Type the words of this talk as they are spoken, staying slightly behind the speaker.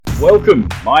Welcome,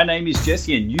 my name is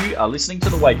Jesse and you are listening to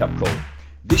The Wake Up Call.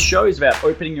 This show is about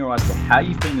opening your eyes to how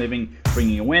you've been living,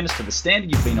 bringing awareness to the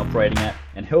standard you've been operating at,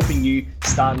 and helping you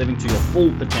start living to your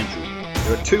full potential.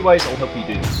 There are two ways I'll help you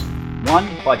do this. One,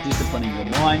 by disciplining your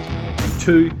mind, and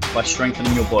two, by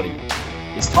strengthening your body.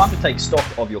 It's time to take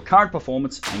stock of your current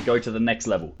performance and go to the next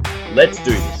level. Let's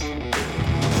do this.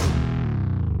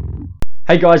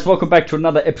 Hey guys, welcome back to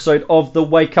another episode of The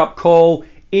Wake Up Call.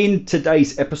 In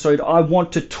today's episode, I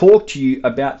want to talk to you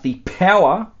about the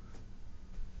power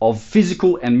of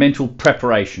physical and mental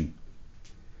preparation.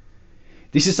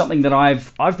 This is something that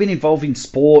I've been involved in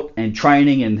sport and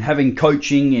training and having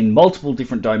coaching in multiple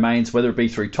different domains, whether it be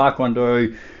through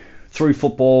taekwondo, through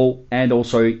football, and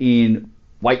also in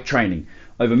weight training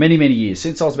over many, many years,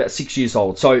 since I was about 6 years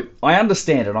old. So I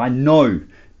understand and I know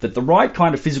that the right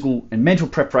kind of physical and mental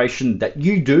preparation that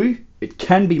you do, it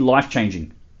can be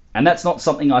life-changing. And that's not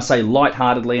something I say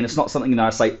lightheartedly, and it's not something that I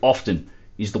say often,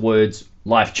 is the words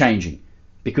life-changing.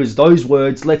 Because those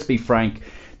words, let's be frank,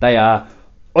 they are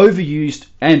overused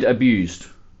and abused.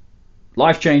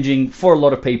 Life-changing, for a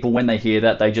lot of people, when they hear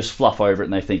that, they just fluff over it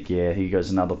and they think, yeah, here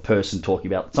goes another person talking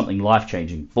about something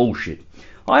life-changing. Bullshit.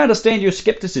 I understand your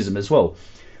skepticism as well.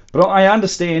 But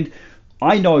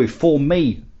I know for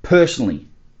me personally,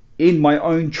 in my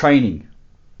own training,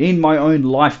 in my own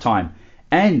lifetime,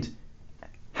 and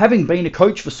having been a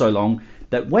coach for so long,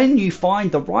 that when you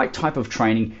find the right type of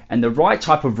training and the right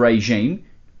type of regime,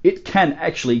 it can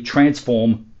actually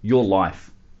transform your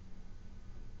life.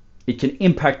 It can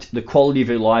impact the quality of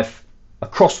your life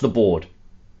across the board.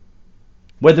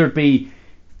 Whether it be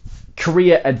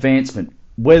career advancement,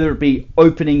 whether it be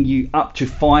opening you up to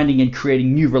finding and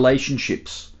creating new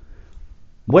relationships,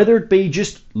 whether it be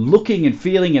just looking and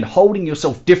feeling and holding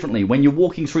yourself differently when you're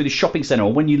walking through the shopping center,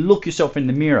 or when you look yourself in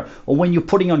the mirror, or when you're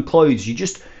putting on clothes,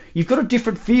 you've got a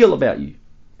different feel about you.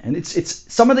 And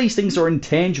it's some of these things are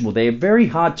intangible. They're very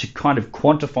hard to kind of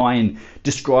quantify and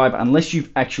describe unless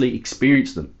you've actually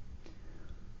experienced them.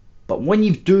 But when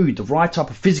you do the right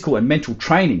type of physical and mental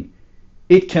training,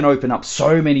 it can open up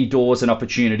so many doors and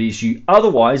opportunities you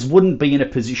otherwise wouldn't be in a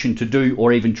position to do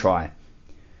or even try.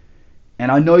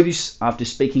 And I know this after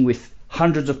speaking with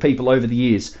hundreds of people over the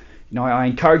years. I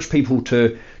encourage people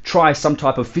to try some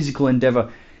type of physical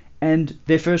endeavor, and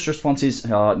their first response is,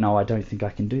 no, I don't think I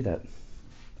can do that.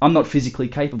 I'm not physically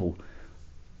capable.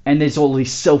 And there's all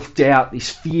this self-doubt,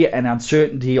 this fear and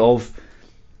uncertainty of,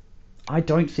 I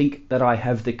don't think that I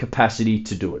have the capacity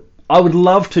to do it. I would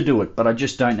love to do it, but I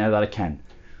just don't know that I can.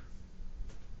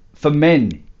 For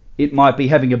men, it might be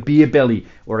having a beer belly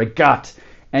or a gut,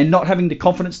 and not having the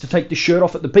confidence to take the shirt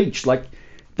off at the beach.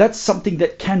 That's something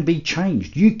that can be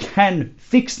changed. You can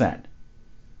fix that.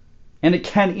 And it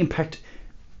can impact,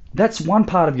 that's one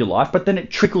part of your life, but then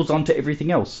it trickles onto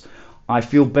everything else. I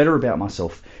feel better about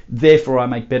myself. Therefore, I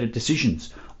make better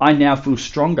decisions. I now feel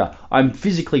stronger. I'm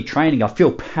physically training. I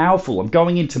feel powerful. I'm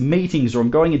going into meetings, or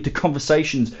I'm going into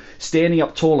conversations, standing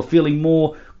up taller, feeling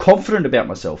more confident about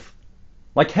myself.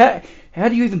 How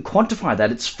do you even quantify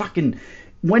that? It's fucking...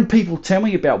 When people tell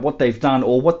me about what they've done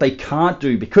or what they can't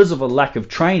do because of a lack of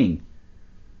training,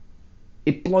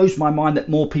 it blows my mind that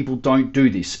more people don't do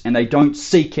this and they don't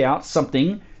seek out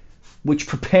something which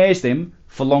prepares them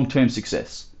for long-term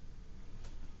success.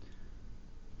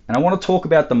 And I want to talk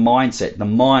about the mindset, the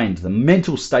mind, the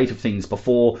mental state of things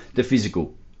before the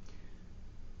physical.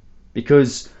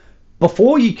 Because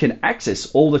before you can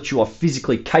access all that you are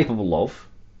physically capable of,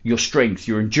 your strength,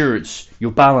 your endurance,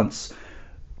 your balance,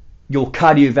 your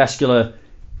cardiovascular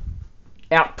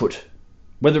output,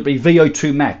 whether it be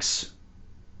VO2 max,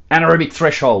 anaerobic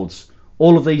thresholds,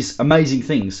 all of these amazing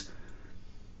things,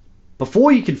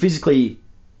 before you can physically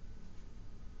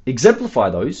exemplify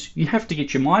those, you have to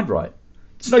get your mind right.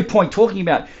 There's no point talking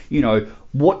about,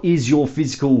 what is your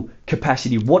physical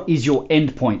capacity? What is your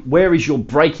end point? Where is your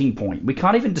breaking point? We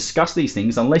can't even discuss these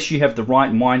things unless you have the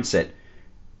right mindset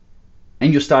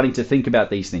and you're starting to think about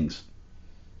these things.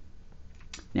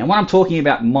 Now, when I'm talking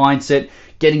about mindset,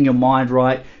 getting your mind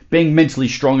right, being mentally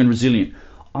strong and resilient,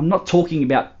 I'm not talking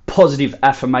about positive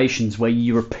affirmations where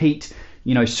you repeat,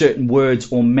 certain words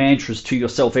or mantras to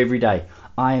yourself every day.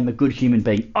 I am a good human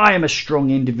being. I am a strong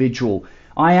individual.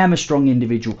 I am a strong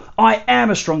individual. I am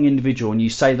a strong individual. And you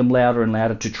say them louder and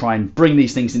louder to try and bring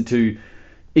these things into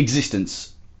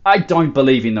existence. I don't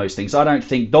believe in those things. I don't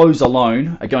think those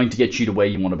alone are going to get you to where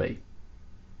you want to be.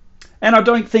 And I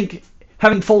don't think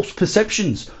having false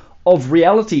perceptions of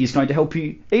reality is going to help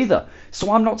you either.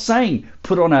 So I'm not saying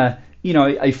put on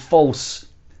a false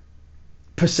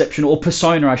perception or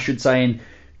persona, I should say, and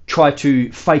try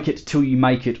to fake it till you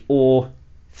make it, or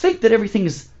think that everything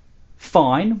is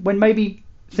fine when maybe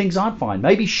things aren't fine.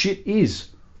 Maybe shit is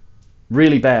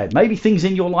really bad. Maybe things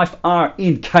in your life are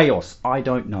in chaos. I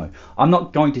don't know. I'm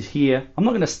not going to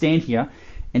stand here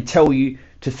and tell you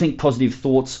to think positive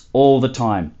thoughts all the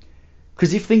time.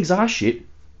 Because if things are shit,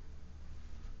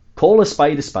 call a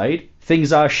spade,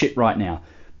 things are shit right now.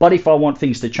 But if I want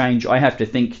things to change, I have to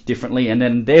think differently, and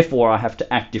then therefore I have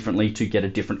to act differently to get a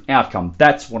different outcome.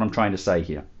 That's what I'm trying to say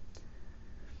here.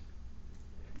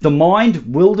 The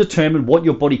mind will determine what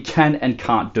your body can and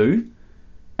can't do,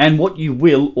 and what you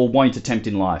will or won't attempt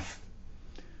in life.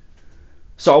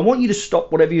 So I want you to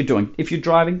stop whatever you're doing. If you're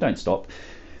driving, don't stop.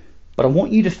 But I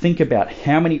want you to think about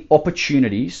how many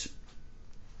opportunities,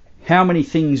 how many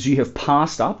things you have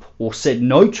passed up or said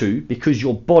no to because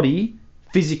your body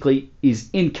physically is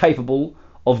incapable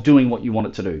of doing what you want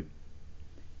it to do.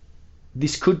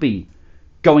 This could be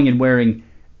going and wearing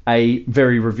a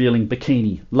very revealing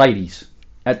bikini, ladies,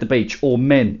 at the beach, or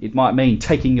men, it might mean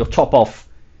taking your top off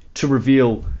to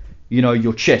reveal,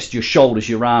 your chest, your shoulders,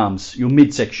 your arms, your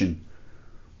midsection.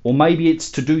 Or maybe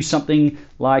it's to do something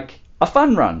like a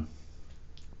fun run.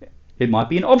 It might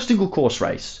be an obstacle course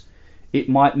race. It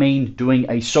might mean doing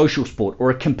a social sport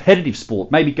or a competitive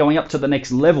sport, maybe going up to the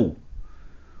next level.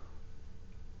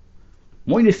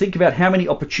 I want you to think about how many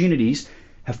opportunities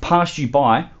have passed you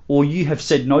by or you have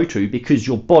said no to because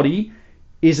your body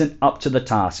isn't up to the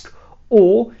task,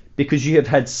 or because you have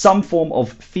had some form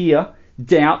of fear,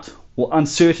 doubt, or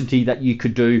uncertainty that you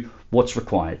could do what's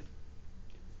required.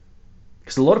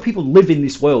 Because a lot of people live in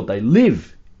this world. They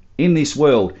live in this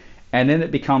world, and then it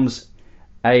becomes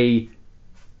a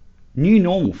new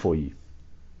normal for you.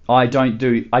 I don't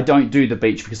do the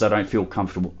beach because I don't feel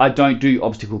comfortable. I don't do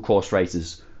obstacle course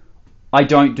races. I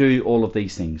don't do all of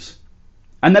these things.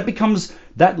 And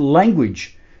that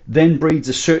language then breeds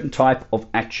a certain type of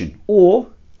action or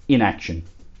inaction.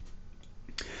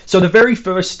 So the very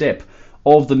first step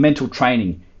of the mental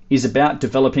training is about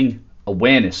developing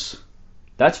awareness.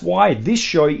 That's why this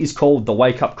show is called The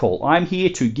Wake Up Call. I'm here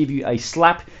to give you a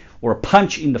slap or a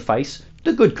punch in the face,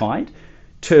 the good kind,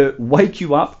 to wake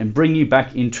you up and bring you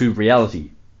back into reality.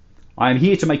 I am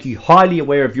here to make you highly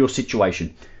aware of your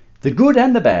situation, the good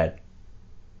and the bad.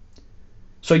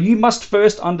 So you must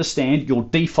first understand your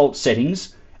default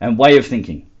settings and way of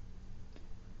thinking.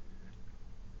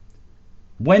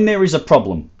 When there is a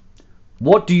problem,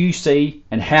 what do you see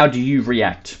and how do you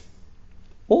react?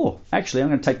 Or, actually, I'm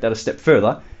going to take that a step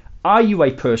further. Are you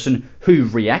a person who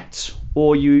reacts,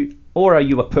 or are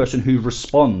you a person who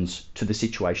responds to the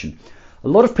situation? A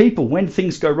lot of people, when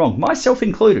things go wrong, myself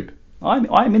included,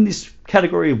 I'm in this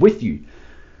category with you.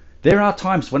 There are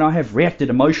times when I have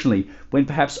reacted emotionally when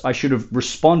perhaps I should have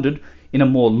responded in a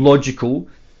more logical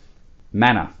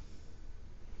manner.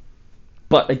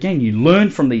 But again, you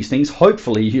learn from these things.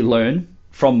 Hopefully you learn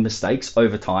from mistakes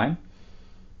over time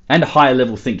and higher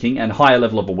level thinking and higher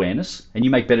level of awareness, and you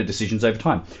make better decisions over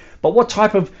time. But what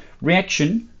type of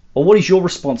reaction, or what is your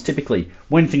response typically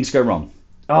when things go wrong?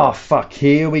 Oh, fuck,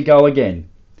 here we go again.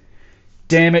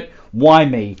 Damn it, why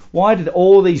me? Why did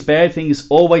all these bad things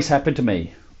always happen to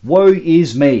me? Woe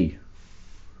is me.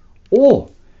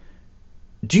 Or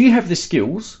do you have the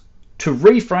skills to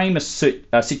reframe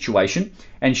a situation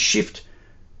and shift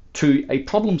to a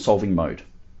problem-solving mode?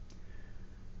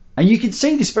 And you can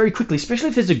see this very quickly, especially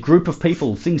if there's a group of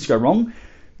people, things go wrong.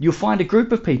 You'll find a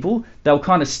group of people, they'll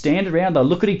kind of stand around, they'll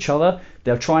look at each other,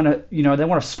 they're trying to, they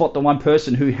want to spot the one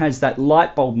person who has that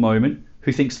light bulb moment,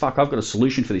 who thinks, fuck, I've got a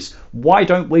solution for this. Why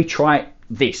don't we try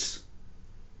this?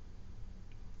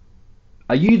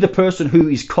 Are you the person who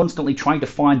is constantly trying to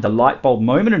find the light bulb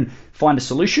moment and find a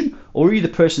solution? Or are you the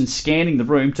person scanning the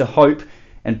room to hope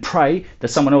and pray that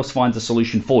someone else finds a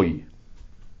solution for you?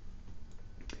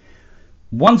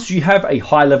 Once you have a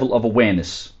high level of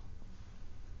awareness,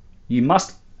 you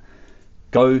must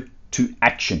go to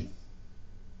action.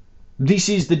 This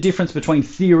is the difference between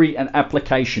theory and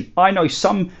application. I know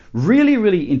some really,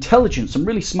 really intelligent, some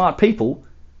really smart people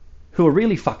who are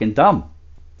really fucking dumb,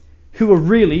 who are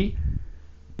really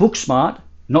book smart,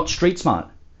 not street smart.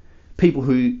 People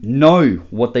who know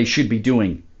what they should be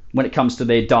doing when it comes to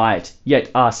their diet,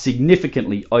 yet are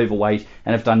significantly overweight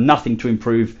and have done nothing to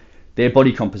improve their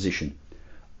body composition.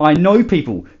 I know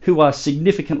people who are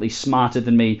significantly smarter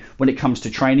than me when it comes to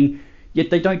training,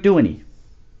 yet they don't do any.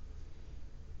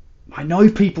 I know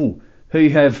people who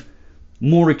have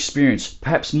more experience,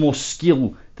 perhaps more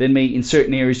skill than me in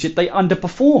certain areas, yet they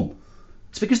underperform.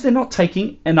 It's because they're not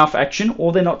taking enough action,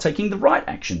 or they're not taking the right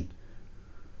action.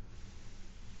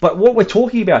 But what we're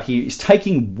talking about here is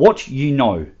taking what you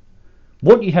know,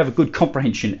 what you have a good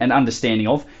comprehension and understanding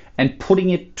of, and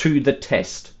putting it to the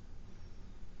test.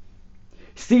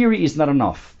 Theory is not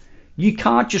enough. You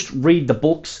can't just read the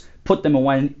books, put them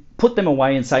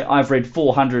away and say, I've read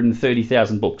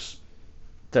 430,000 books.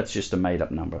 That's just a made up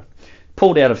number,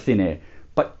 pulled out of thin air.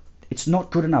 But it's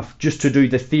not good enough just to do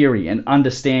the theory and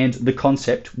understand the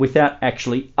concept without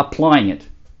actually applying it.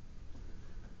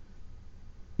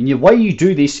 And the way you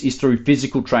do this is through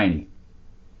physical training,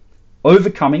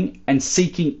 overcoming and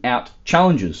seeking out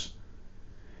challenges.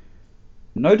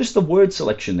 Notice the word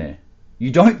selection there. You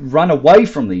don't run away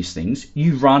from these things,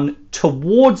 you run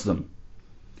towards them.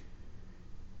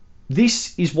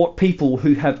 This is what people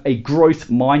who have a growth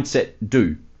mindset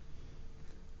do.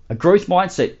 A growth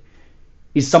mindset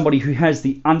is somebody who has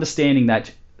the understanding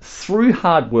that through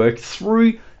hard work,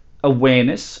 through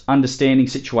awareness, understanding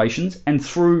situations, and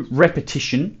through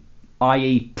repetition,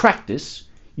 i.e. practice,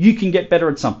 you can get better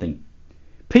at something.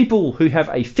 People who have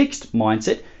a fixed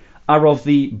mindset are of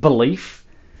the belief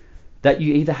that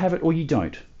you either have it or you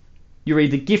don't. You're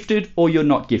either gifted or you're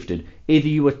not gifted. Either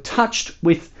you were touched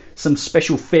with some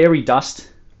special fairy dust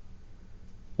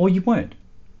or you weren't,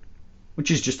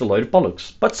 which is just a load of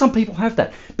bollocks. But some people have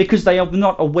that because they are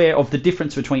not aware of the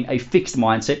difference between a fixed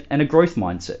mindset and a growth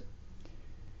mindset.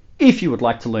 If you would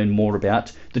like to learn more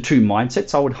about the two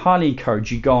mindsets, I would highly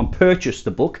encourage you go and purchase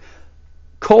the book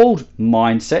called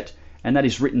Mindset, and that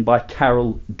is written by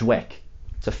Carol Dweck.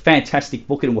 It's a fantastic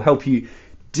book and it will help you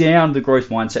down the growth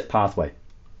mindset pathway.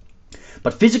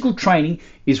 But physical training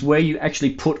is where you actually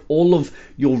put all of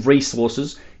your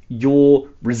resources, your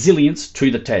resilience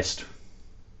to the test.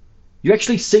 You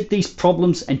actually seek these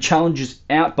problems and challenges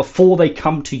out before they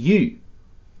come to you.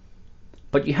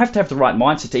 But you have to have the right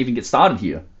mindset to even get started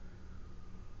here.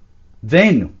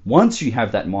 Then, once you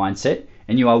have that mindset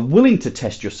and you are willing to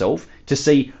test yourself to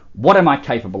see, what am I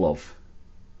capable of?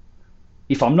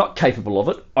 If I'm not capable of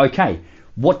it, okay,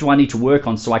 what do I need to work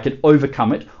on so I can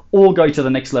overcome it or go to the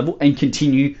next level and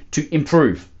continue to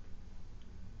improve?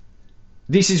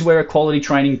 This is where a quality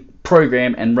training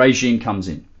program and regime comes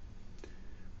in.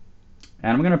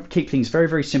 And I'm going to keep things very,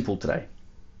 very simple today.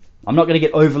 I'm not going to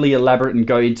get overly elaborate and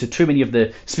go into too many of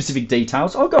the specific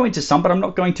details. I'll go into some, but I'm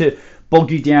not going to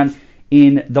bog you down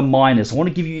in the minors. I want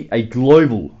to give you an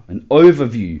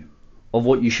overview of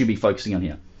what you should be focusing on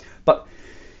here. But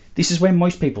this is where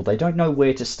most people, they don't know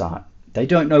where to start. They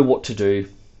don't know what to do,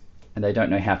 and they don't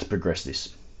know how to progress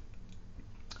this.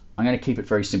 I'm going to keep it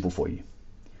very simple for you.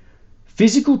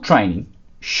 Physical training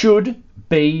should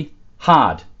be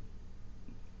hard.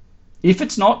 If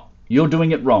it's not, you're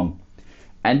doing it wrong.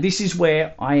 And this is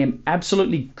where I am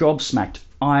absolutely gobsmacked.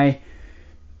 I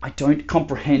don't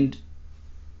comprehend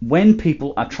when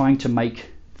people are trying to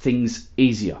make things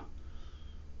easier.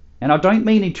 And I don't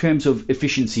mean in terms of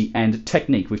efficiency and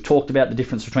technique. We've talked about the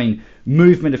difference between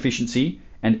movement efficiency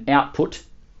and output,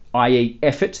 i.e.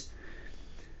 effort.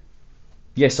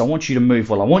 Yes, I want you to move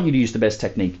well. I want you to use the best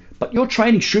technique. But your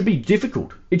training should be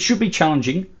difficult. It should be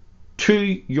challenging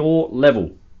to your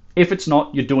level. If it's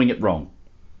not, you're doing it wrong.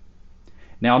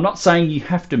 Now, I'm not saying you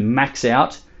have to max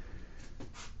out,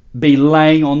 be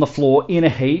laying on the floor in a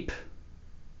heap.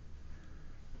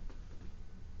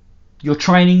 Your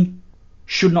training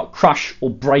should not crush or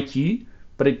break you,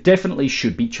 but it definitely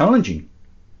should be challenging.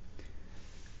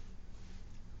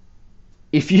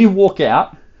 If you walk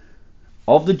out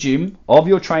of the gym, of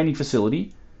your training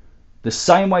facility, the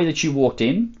same way that you walked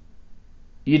in,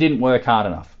 you didn't work hard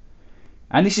enough.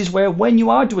 And this is where, when you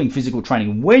are doing physical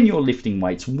training, when you're lifting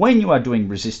weights, when you are doing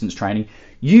resistance training,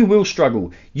 you will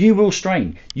struggle, you will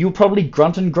strain, you'll probably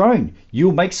grunt and groan,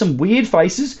 you'll make some weird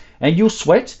faces and you'll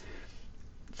sweat.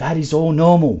 That is all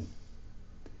normal.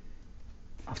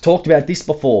 I've talked about this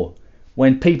before.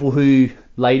 When people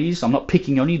ladies, I'm not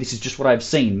picking on you, this is just what I've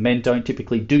seen. Men don't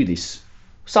typically do this.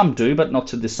 Some do, but not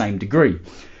to the same degree.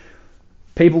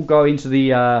 People go into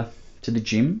the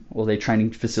gym or their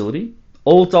training facility,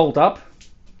 all dolled up,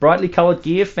 brightly coloured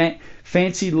gear,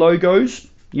 fancy logos,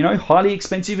 highly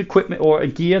expensive equipment or a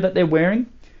gear that they're wearing.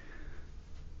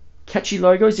 Catchy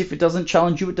logos. If it doesn't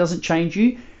challenge you, it doesn't change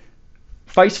you.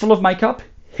 Face full of makeup,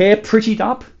 hair prettied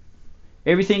up,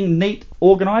 everything neat,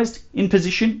 organised, in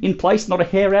position, in place, not a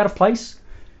hair out of place.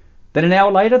 Then an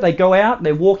hour later, they go out,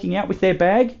 they're walking out with their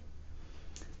bag.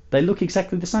 They look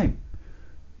exactly the same.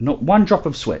 Not one drop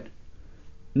of sweat.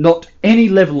 Not any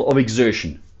level of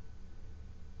exertion.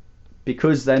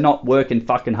 Because they're not working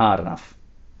fucking hard enough.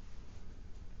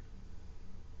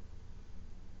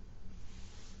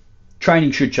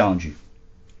 Training should challenge you.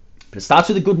 But it starts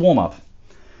with a good warm-up.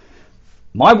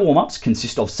 My warm-ups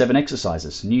consist of 7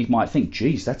 exercises. And you might think,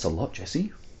 geez, that's a lot,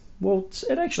 Jesse. Well,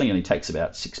 it actually only takes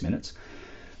about 6 minutes.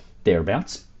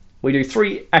 Thereabouts. We do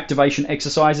 3 activation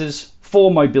exercises,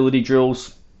 4 mobility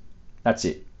drills. That's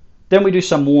it. Then we do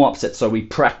some warm-up sets. So we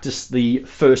practice the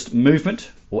first movement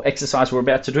or exercise we're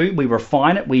about to do. We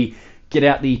refine it. We get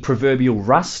out the proverbial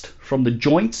rust from the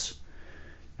joints.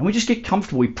 And we just get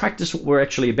comfortable. We practice what we're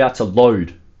actually about to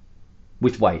load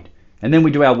with weight. And then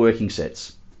we do our working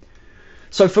sets.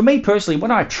 So for me personally,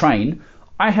 when I train,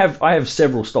 I have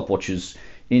several stopwatches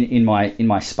in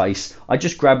my space. I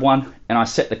just grab one and I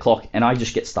set the clock and I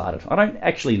just get started. I don't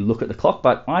actually look at the clock,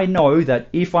 but I know that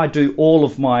if I do all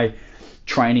of my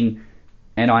training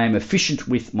and I am efficient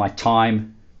with my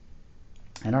time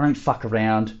and I don't fuck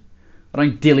around, I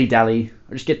don't dilly-dally,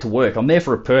 I just get to work. I'm there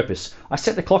for a purpose. I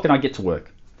set the clock and I get to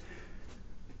work.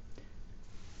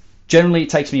 Generally, it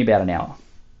takes me about an hour.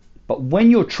 But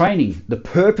when you're training, the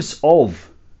purpose of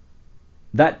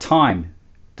that time,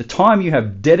 the time you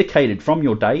have dedicated from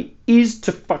your day, is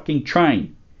to fucking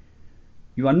train.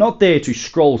 You are not there to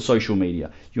scroll social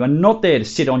media. You are not there to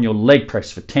sit on your leg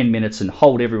press for 10 minutes and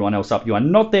hold everyone else up. You are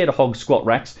not there to hog squat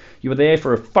racks. You are there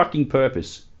for a fucking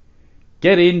purpose.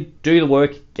 Get in, do the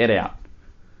work, get out.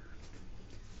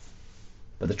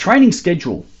 But the training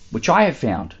schedule, which I have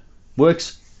found,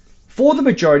 works for the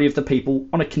majority of the people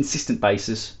on a consistent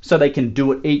basis, so they can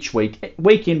do it each week.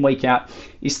 Week in, week out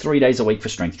is 3 days a week for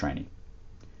strength training.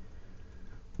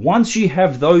 Once you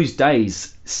have those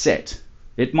days set,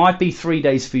 it might be 3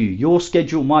 days for you. Your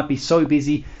schedule might be so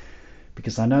busy,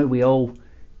 because I know we all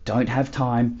don't have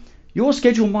time. Your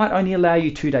schedule might only allow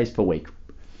you 2 days per week.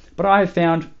 But I have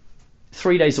found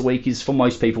 3 days a week is, for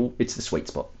most people, it's the sweet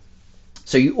spot.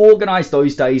 So you organize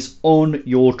those days on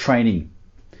your training,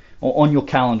 or on your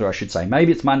calendar, I should say.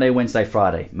 Maybe it's Monday, Wednesday,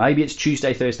 Friday. Maybe it's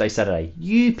Tuesday, Thursday, Saturday.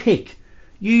 You pick.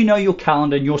 You know your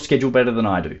calendar and your schedule better than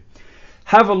I do.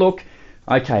 Have a look.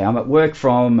 Okay, I'm at work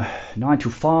from 9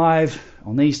 to 5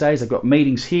 on these days. I've got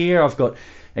meetings here. I've got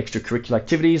extracurricular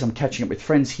activities. I'm catching up with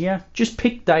friends here. Just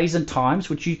pick days and times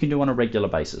which you can do on a regular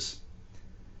basis.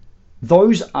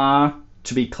 Those are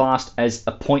to be classed as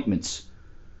appointments,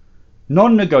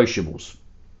 non-negotiables.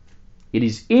 It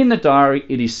is in the diary.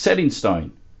 It is set in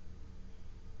stone.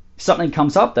 If something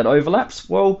comes up that overlaps,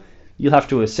 well, you'll have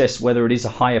to assess whether it is a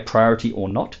higher priority or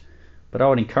not. But I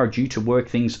would encourage you to work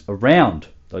things around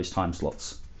those time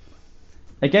slots.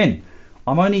 Again,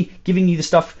 I'm only giving you the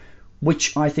stuff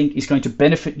which I think is going to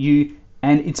benefit you,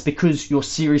 and it's because you're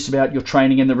serious about your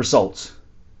training and the results.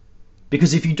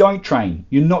 Because if you don't train,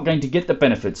 you're not going to get the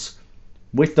benefits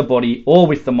with the body or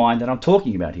with the mind that I'm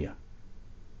talking about here.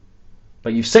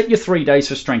 But you've set your 3 days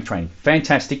for strength training.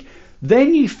 Fantastic.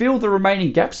 Then you fill the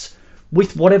remaining gaps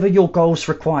with whatever your goals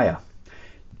require.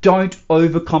 Don't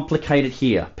overcomplicate it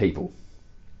here, people.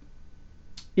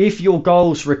 If your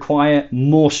goals require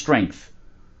more strength,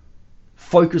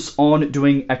 focus on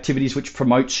doing activities which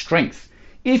promote strength.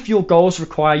 If your goals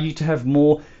require you to have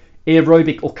more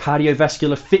aerobic or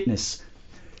cardiovascular fitness,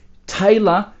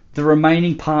 tailor the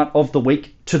remaining part of the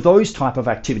week to those type of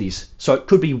activities. So it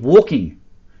could be walking,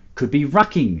 could be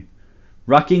rucking.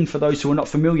 Rucking, for those who are not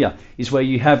familiar, is where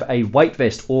you have a weight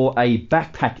vest or a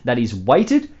backpack that is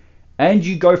weighted and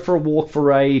you go for a walk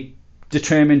for a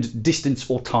determined distance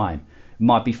or time. It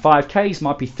might be 5Ks,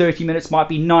 might be 30 minutes, might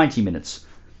be 90 minutes.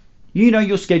 You know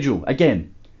your schedule.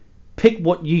 Again, pick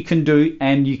what you can do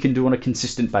and you can do on a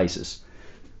consistent basis.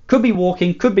 Could be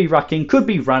walking, could be rucking, could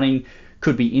be running,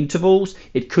 could be intervals.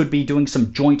 It could be doing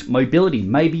some joint mobility.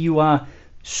 Maybe you are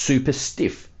super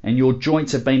stiff and your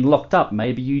joints have been locked up.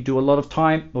 Maybe you do a lot of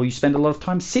time, or you spend a lot of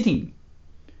time sitting.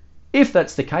 If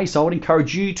that's the case, I would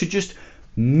encourage you to just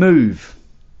move.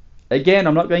 Again,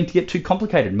 I'm not going to get too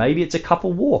complicated. Maybe it's a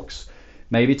couple walks.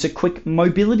 Maybe it's a quick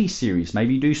mobility series.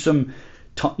 Maybe you do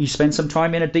you spend some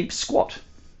time in a deep squat.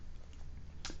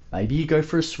 Maybe you go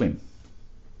for a swim.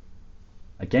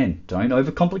 Again, don't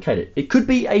overcomplicate it. It could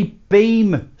be a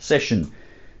beam session,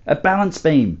 a balance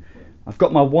beam. I've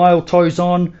got my wild toes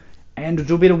on and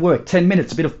do a bit of work, 10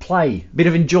 minutes, a bit of play, a bit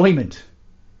of enjoyment.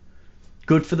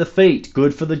 Good for the feet,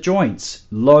 good for the joints,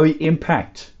 low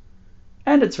impact,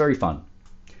 and it's very fun.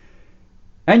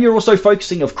 And you're also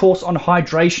focusing, of course, on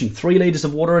hydration. 3 liters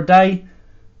of water a day,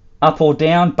 up or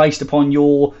down, based upon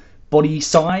your body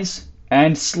size,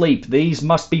 and sleep. These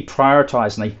must be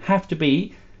prioritized, and they have to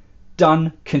be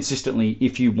done consistently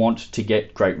if you want to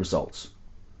get great results.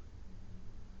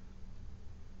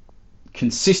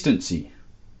 Consistency.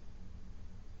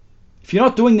 If you're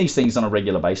not doing these things on a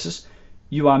regular basis,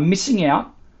 you are missing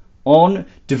out on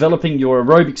developing your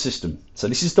aerobic system. So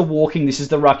this is the walking, this is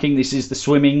the rucking, this is the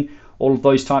swimming, all of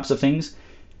those types of things.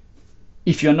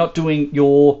 If you're not doing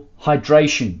your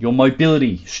hydration, your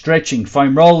mobility, stretching,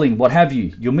 foam rolling, what have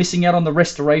you, you're missing out on the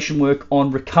restoration work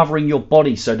on recovering your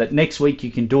body so that next week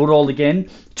you can do it all again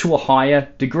to a higher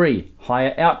degree,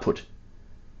 higher output.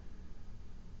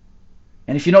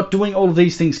 And if you're not doing all of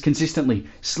these things consistently,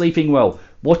 sleeping well,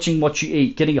 watching what you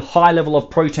eat, getting a high level of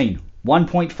protein,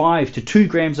 1.5 to 2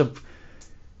 grams of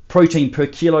protein per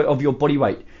kilo of your body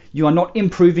weight, you are not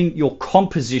improving your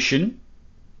composition,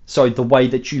 so the way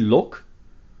that you look,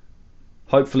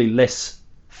 hopefully less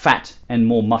fat and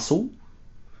more muscle,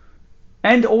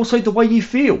 and also the way you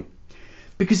feel.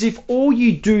 Because if all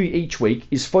you do each week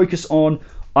is focus on,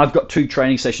 I've got 2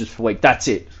 training sessions per week, that's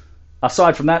it.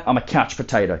 Aside from that, I'm a couch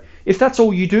potato. If that's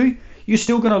all you do, you're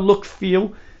still going to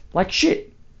feel like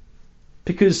shit.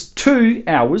 Because 2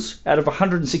 hours out of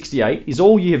 168 is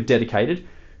all you have dedicated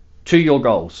to your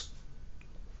goals.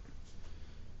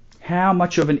 How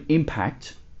much of an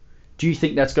impact do you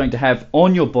think that's going to have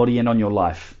on your body and on your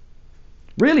life?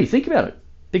 Really, think about it.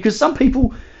 Because some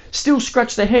people still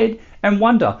scratch their head and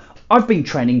wonder, I've been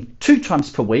training 2 times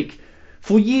per week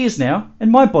for years now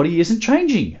and my body isn't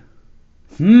changing.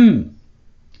 Do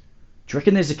you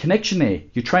reckon there's a connection there?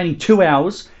 You're training 2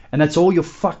 hours and that's all you're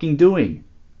fucking doing.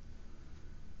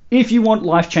 If you want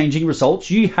life-changing results,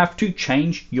 you have to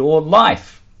change your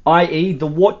life, i.e.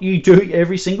 what you do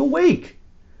every single week.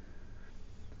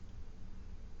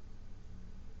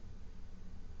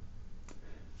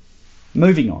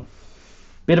 Moving on.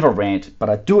 Bit of a rant, but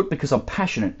I do it because I'm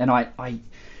passionate, and I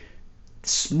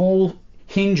small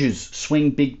hinges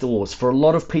swing big doors. For a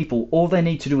lot of people, all they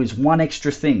need to do is one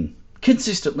extra thing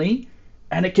consistently,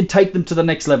 and it can take them to the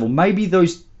next level.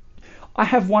 I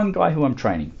have one guy who I'm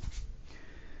training,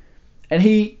 and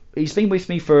he's been with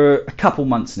me for a couple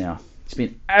months now. He's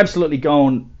been absolutely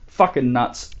going fucking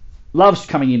nuts, loves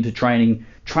coming into training,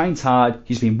 trains hard.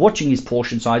 He's been watching his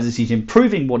portion sizes, he's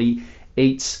improving what he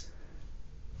eats.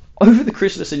 Over the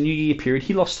Christmas and New Year period,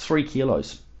 he lost 3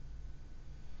 kilos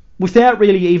without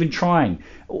really even trying.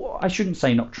 I shouldn't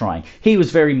say not trying. He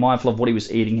was very mindful of what he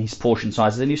was eating, his portion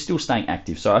sizes, and he was still staying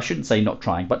active. So I shouldn't say not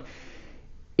trying, but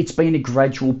it's been a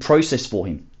gradual process for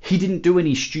him. He didn't do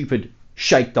any stupid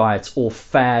shake diets or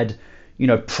fad,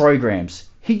 programs.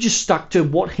 He just stuck to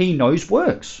what he knows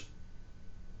works.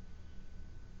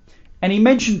 And he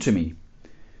mentioned to me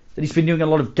that he's been doing a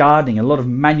lot of gardening, a lot of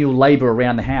manual labor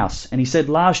around the house. And he said,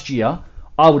 last year,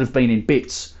 I would have been in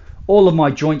bits. All of my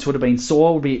joints would have been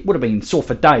sore, would have been sore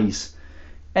for days.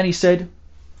 And he said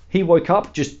he woke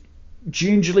up just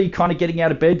gingerly kind of getting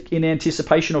out of bed in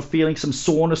anticipation of feeling some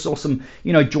soreness or some,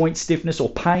 joint stiffness or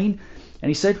pain. And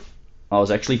he said, I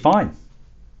was actually fine.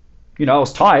 I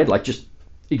was tired, like just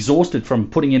exhausted from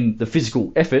putting in the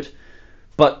physical effort,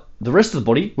 but the rest of the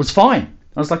body was fine.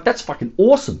 I was like, that's fucking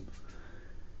awesome.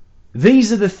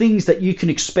 These are the things that you can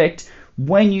expect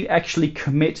when you actually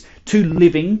commit to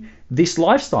living this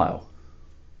lifestyle.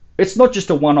 It's not just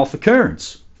a one-off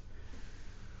occurrence.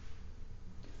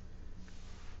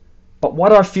 But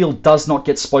what I feel does not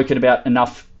get spoken about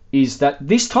enough is that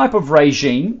this type of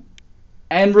regime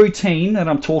and routine that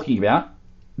I'm talking about,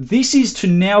 this is to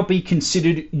now be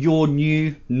considered your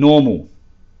new normal.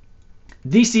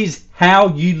 This is how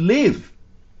you live.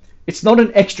 It's not an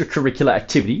extracurricular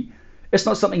activity. It's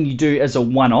not something you do as a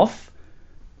one-off,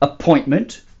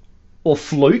 appointment, or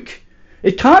fluke.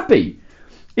 It can't be.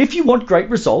 If you want great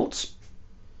results,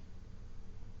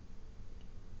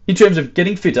 in terms of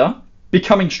getting fitter,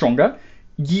 becoming stronger,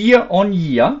 year on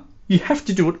year, you have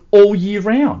to do it all year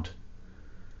round.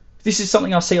 This is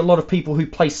something I see a lot of people who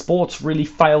play sports really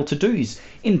fail to do. Is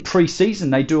in pre-season,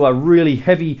 they do a really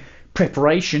heavy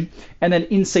preparation, and then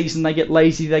in season, they get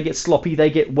lazy, they get sloppy, they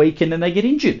get weak, and then they get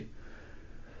injured.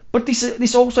 But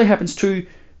this also happens to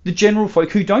the general folk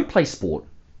who don't play sport,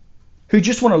 who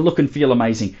just want to look and feel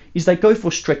amazing. Is they go for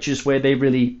stretches where they're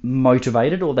really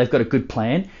motivated or they've got a good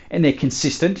plan and they're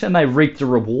consistent and they reap the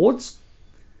rewards.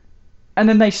 And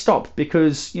then they stop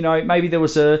because, maybe there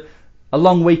was a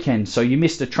long weekend, so you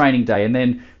missed a training day, and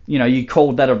then, you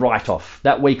called that a write-off.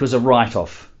 That week was a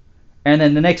write-off. And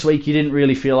then the next week you didn't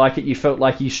really feel like it. You felt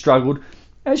like you struggled,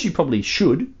 as you probably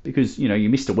should, because, you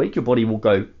missed a week. Your body will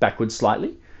go backwards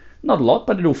slightly. Not a lot,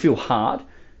 but it'll feel hard.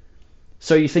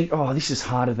 So you think, oh, this is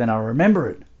harder than I remember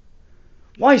it.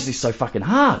 Why is this so fucking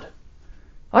hard?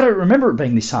 I don't remember it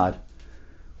being this hard.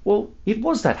 Well, it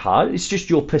was that hard. It's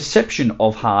just your perception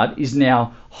of hard is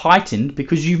now heightened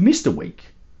because you've missed a week.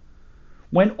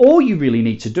 When all you really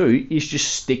need to do is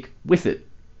just stick with it.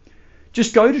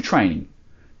 Just go to training.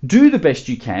 Do the best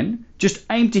you can. Just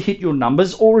aim to hit your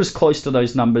numbers or as close to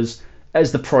those numbers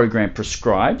as the program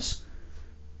prescribes.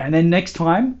 And then next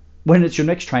time, when it's your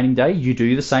next training day, you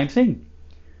do the same thing.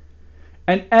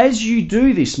 And as you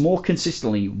do this more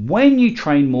consistently, when you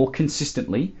train more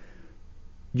consistently,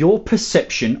 your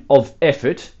perception of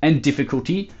effort and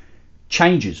difficulty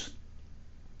changes.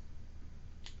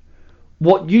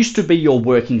 What used to be your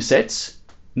working sets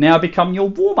now become your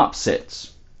warm-up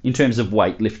sets in terms of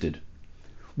weight lifted.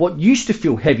 What used to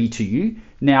feel heavy to you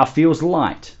now feels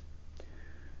light.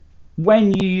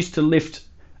 When you used to lift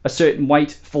a certain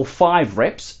weight for 5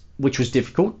 reps, which was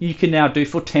difficult, you can now do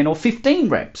for 10 or 15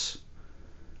 reps.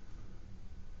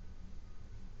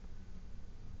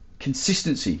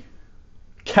 Consistency.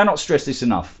 Cannot stress this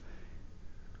enough.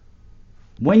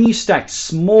 When you stack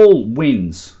small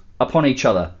wins upon each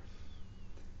other,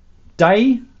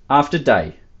 day after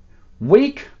day,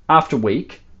 week after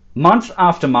week, month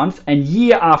after month, and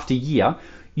year after year,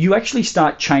 you actually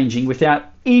start changing without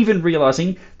even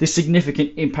realizing the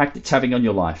significant impact it's having on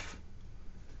your life.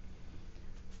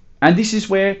 And this is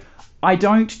where I'm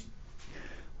not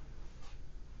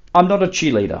a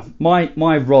cheerleader.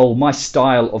 My role, my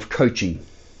style of coaching,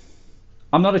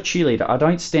 I'm not a cheerleader. I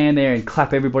don't stand there and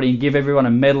clap everybody and give everyone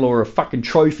a medal or a fucking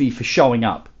trophy for showing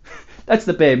up. That's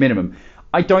the bare minimum.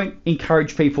 I don't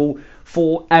encourage people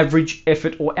for average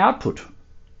effort or output.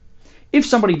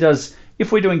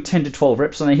 If we're doing 10 to 12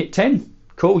 reps and they hit 10,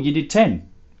 cool, you did 10.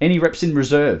 Any reps in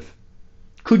reserve?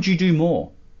 Could you do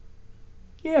more?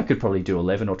 Yeah, I could probably do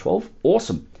 11 or 12.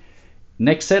 Awesome.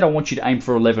 Next set, I want you to aim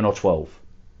for 11 or 12.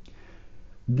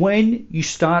 When you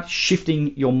start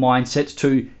shifting your mindset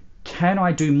to, can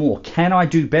I do more? Can I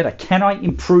do better? Can I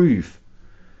improve?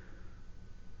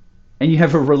 And you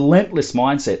have a relentless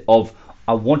mindset of,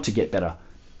 I want to get better.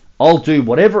 I'll do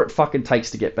whatever it fucking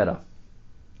takes to get better.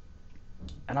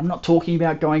 And I'm not talking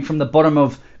about going from the bottom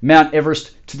of Mount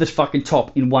Everest to the fucking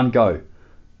top in one go.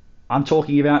 I'm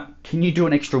talking about, can you do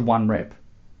an extra 1 rep?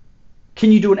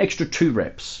 Can you do an extra 2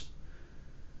 reps?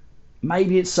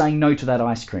 Maybe it's saying no to that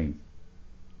ice cream.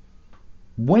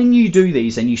 When you do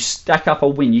these and you stack up a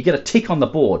win, you get a tick on the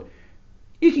board,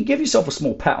 you can give yourself a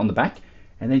small pat on the back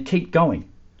and then keep going.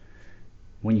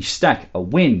 When you stack a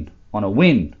win on a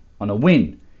win on a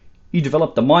win, you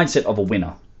develop the mindset of a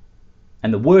winner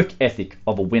and the work ethic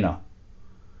of a winner.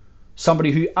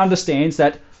 Somebody who understands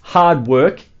that hard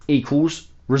work equals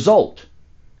result.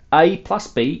 A plus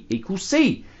B equals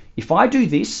C. If I do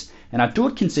this and I do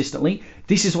it consistently,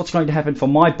 this is what's going to happen for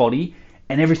my body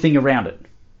and everything around it.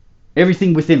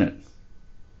 Everything within it.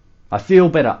 I feel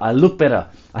better. I look better.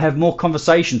 I have more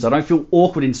conversations. I don't feel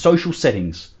awkward in social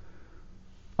settings.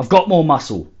 I've got more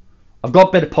muscle. I've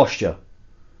got better posture.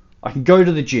 I can go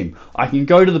to the gym. I can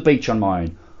go to the beach on my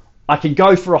own. I can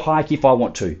go for a hike if I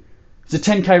want to. There's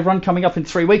a 10k run coming up in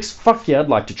 3 weeks. Fuck yeah, I'd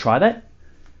like to try that.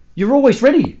 You're always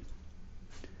ready.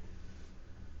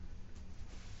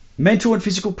 Mental and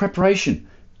physical preparation.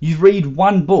 You read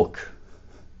 1 book,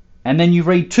 and then you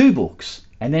read 2 books,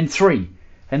 and then 3,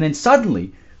 and then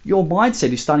suddenly your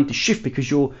mindset is starting to shift because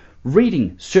you're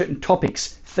reading certain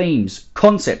topics, themes,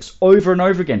 concepts over and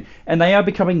over again, and they are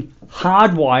becoming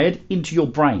hardwired into your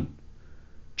brain.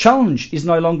 Challenge is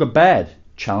no longer bad.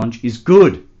 Challenge is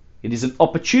good. It is an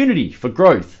opportunity for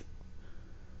growth.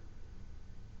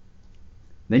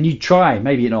 Then you try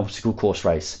maybe an obstacle course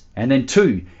race, and then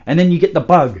 2, and then you get the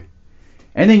bug.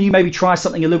 And then you maybe try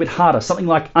something a little bit harder, something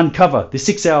like Uncover, the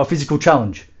 6-hour physical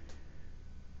challenge.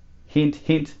 Hint,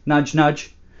 hint, nudge,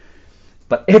 nudge.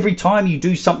 But every time you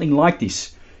do something like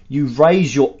this, you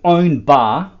raise your own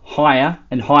bar higher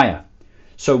and higher.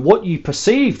 So what you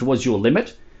perceived was your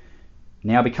limit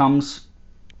now becomes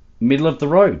middle of the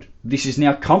road. This is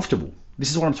now comfortable. This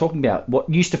is what I'm talking about. What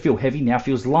used to feel heavy now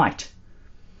feels light.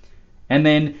 And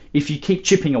then if you keep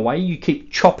chipping away, you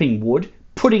keep chopping wood,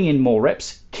 putting in more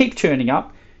reps, keep turning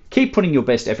up, keep putting your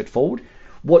best effort forward.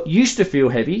 What used to feel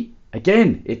heavy,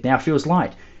 again, it now feels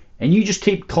light. And you just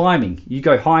keep climbing. You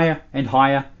go higher and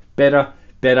higher, better,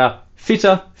 better,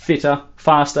 fitter, fitter,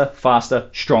 faster, faster,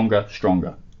 stronger,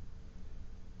 stronger.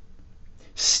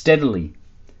 Steadily,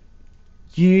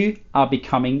 you are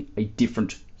becoming a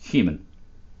different human.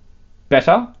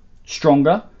 Better,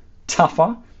 stronger,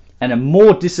 tougher, and a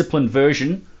more disciplined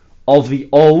version of the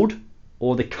old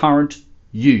or the current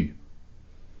you.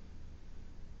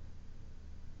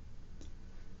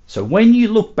 So when you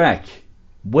look back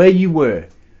where you were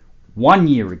 1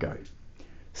 year ago,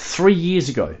 3 years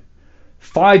ago,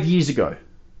 5 years ago,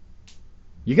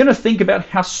 you're going to think about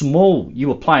how small you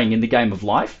were playing in the game of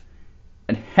life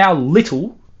and how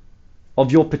little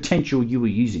of your potential you were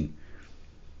using.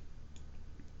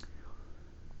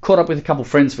 Caught up with a couple of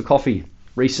friends for coffee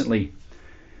recently,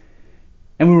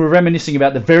 and we were reminiscing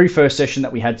about the very first session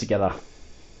that we had together.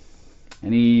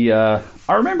 And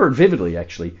I remember it vividly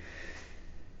actually.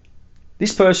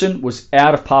 This person was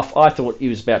out of puff. I thought he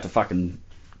was about to fucking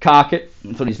cark it.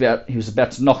 I thought he was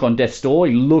about to knock on death's door.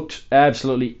 He looked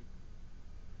absolutely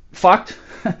fucked.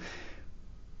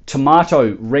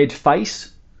 Tomato red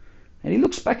face, And he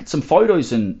looks back at some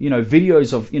photos and,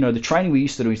 videos of, the training we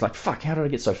used to do. He's like, fuck, how did I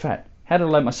get so fat? How did I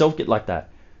let myself get like that?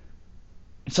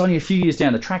 It's only a few years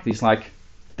down the track. He's like,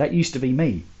 that used to be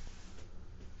me.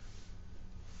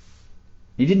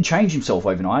 He didn't change himself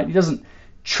overnight. He doesn't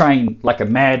train like a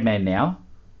madman now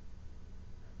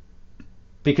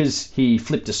because he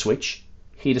flipped a switch.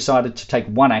 He decided to take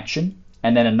one action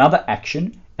and then another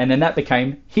action, and then that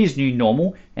became his new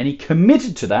normal, and he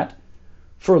committed to that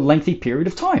for a lengthy period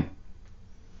of time.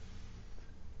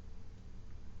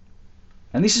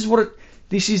 And this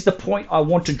is the point I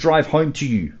want to drive home to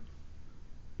you.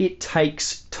 It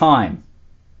takes time.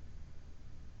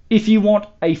 If you want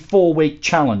a 4-week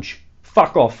challenge,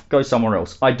 fuck off, go somewhere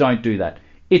else. I don't do that.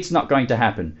 It's not going to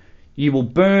happen. You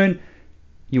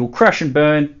will crash and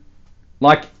burn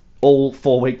like all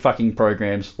 4-week fucking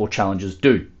programs or challenges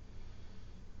do.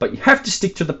 But you have to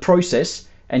stick to the process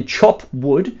and chop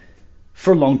wood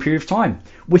for a long period of time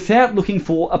without looking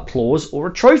for applause or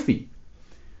a trophy.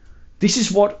 This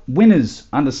is what winners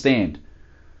understand.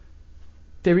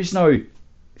 There is no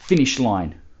finish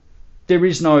line. There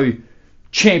is no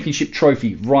championship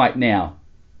trophy right now.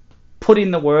 Put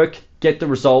in the work, get the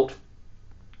result,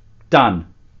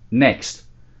 done. Next.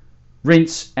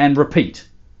 Rinse and repeat.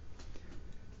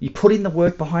 You put in the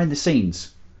work behind the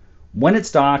scenes. When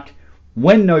it's dark,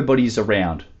 when nobody's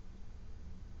around.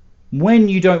 When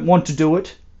you don't want to do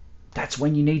it, that's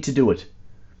when you need to do it.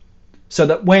 So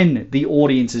that when the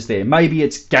audience is there, maybe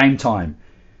it's game time,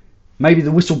 maybe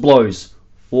the whistle blows,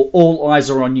 or all eyes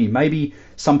are on you, maybe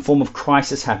some form of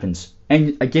crisis happens,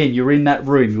 and again, you're in that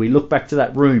room, we look back to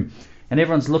that room, and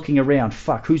everyone's looking around,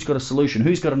 fuck, who's got a solution,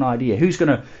 who's got an idea, who's going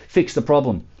to fix the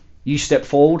problem? You step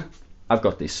forward, I've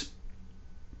got this.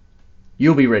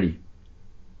 You'll be ready.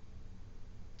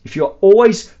 If you're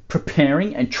always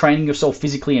preparing and training yourself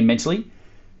physically and mentally,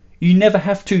 you never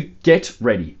have to get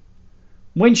ready.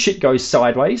 When shit goes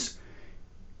sideways,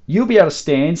 you'll be able to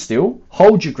stand still,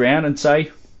 hold your ground and say,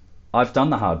 I've done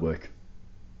the hard work.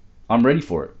 I'm ready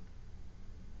for it.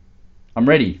 I'm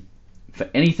ready for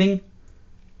anything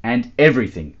and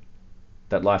everything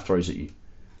that life throws at you.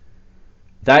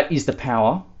 That is the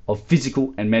power of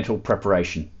physical and mental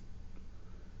preparation.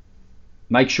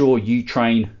 Make sure you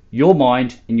train your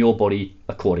mind and your body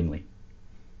accordingly.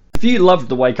 If you loved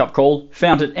the Wake Up Call,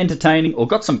 found it entertaining, or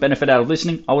got some benefit out of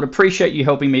listening, I would appreciate you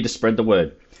helping me to spread the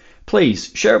word.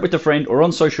 Please share it with a friend or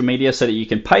on social media so that you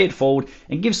can pay it forward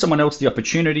and give someone else the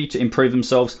opportunity to improve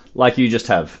themselves like you just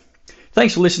have.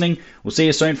 Thanks for listening. We'll see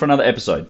you soon for another episode.